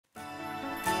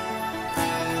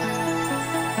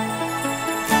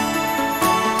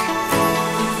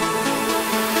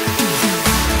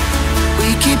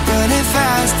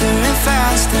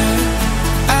faster.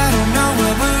 I don't know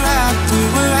what we're after,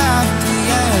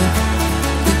 yeah.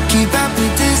 We keep up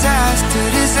with disaster,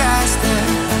 disaster.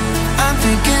 I'm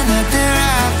thinking that they're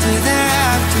after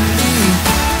me.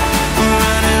 We're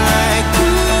running like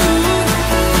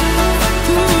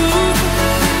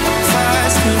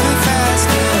faster and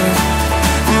faster.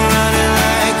 We're running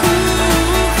like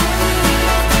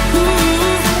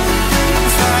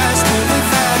faster and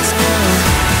faster.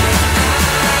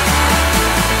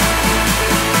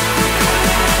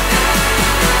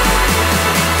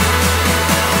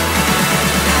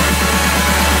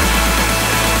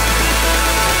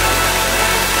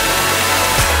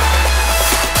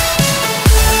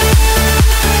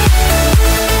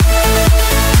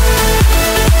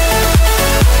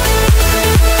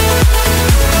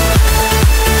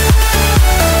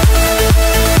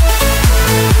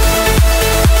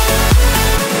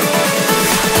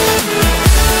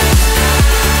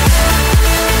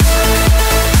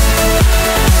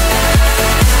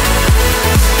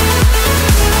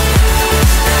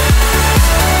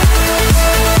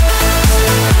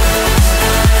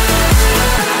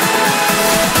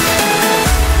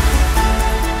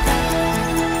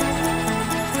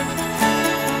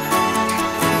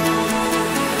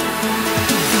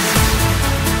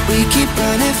 We keep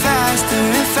running faster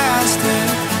and faster.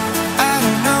 I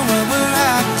don't know what we're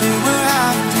after,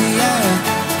 yeah.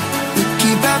 We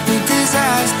keep up with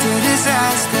disaster,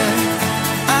 disaster.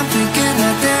 I'm thinking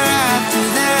that they're after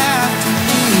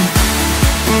me.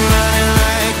 We're running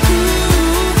like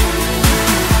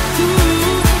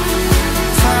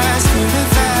faster and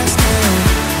faster.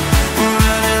 We're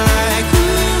running like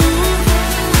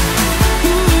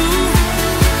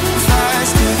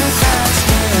faster and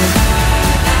faster.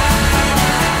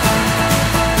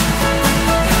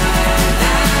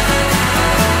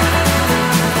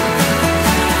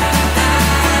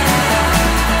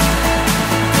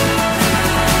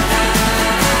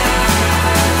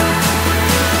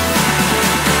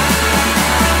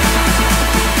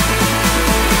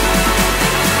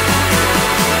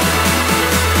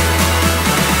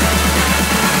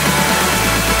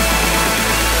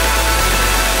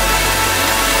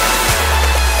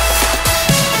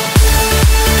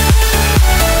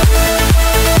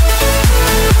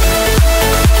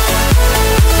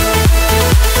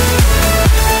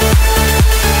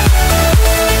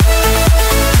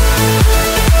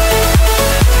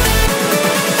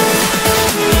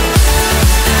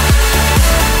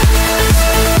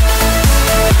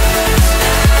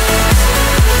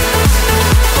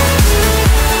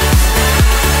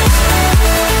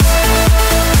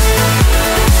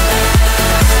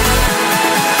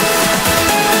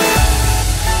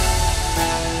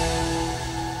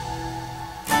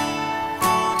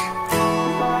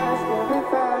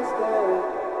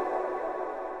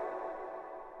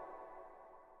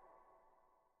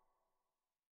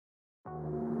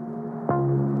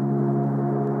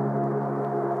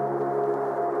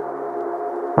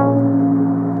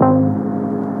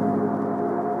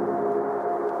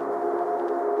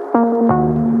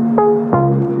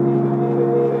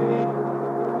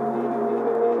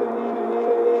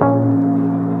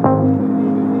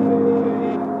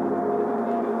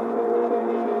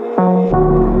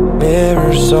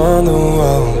 Mirrors on the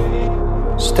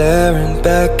wall, staring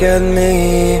back at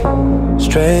me.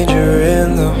 Stranger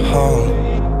in the hall,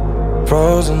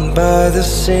 frozen by the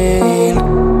scene.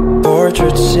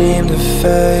 Portraits seem to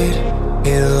fade,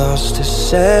 he lost his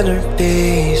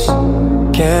centerpiece.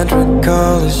 Can't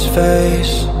recall his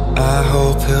face, I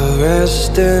hope he'll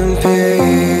rest in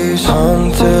peace.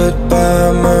 Haunted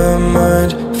by my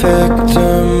mind,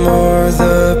 victim or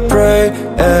the prey.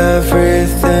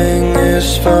 Everything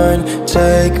is fine,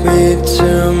 take me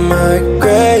to my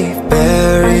grave.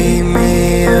 Bury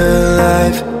me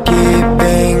alive,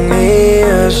 keeping me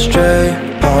astray.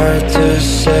 Hard to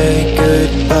say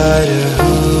goodbye to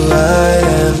who I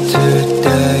am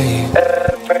today.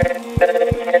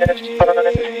 Everything is fine,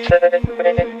 take me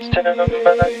to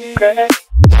my grave.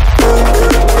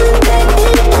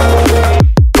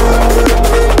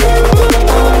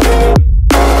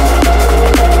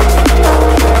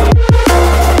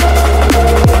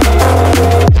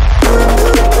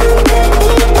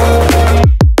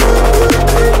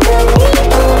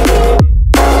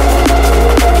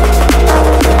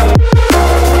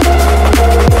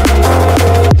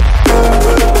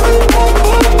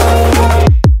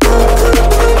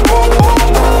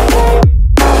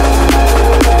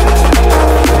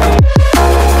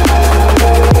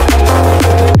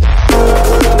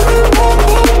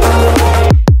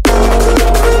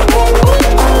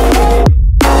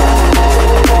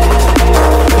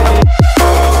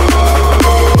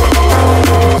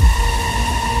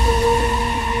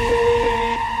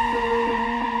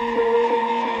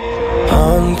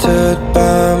 haunted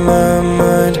by my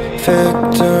mind,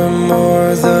 victim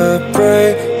or the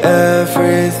prey.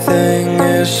 Everything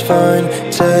is fine,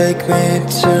 take me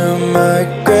to my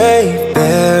grave.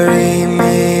 Bury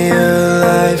me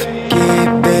alive,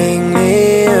 keeping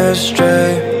me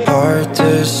astray. Hard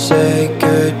to say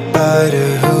goodbye to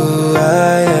who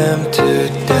I am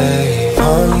today.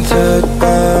 Haunted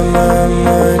by my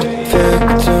mind,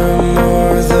 victim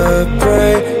or the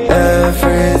prey.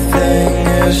 Everything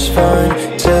is fine,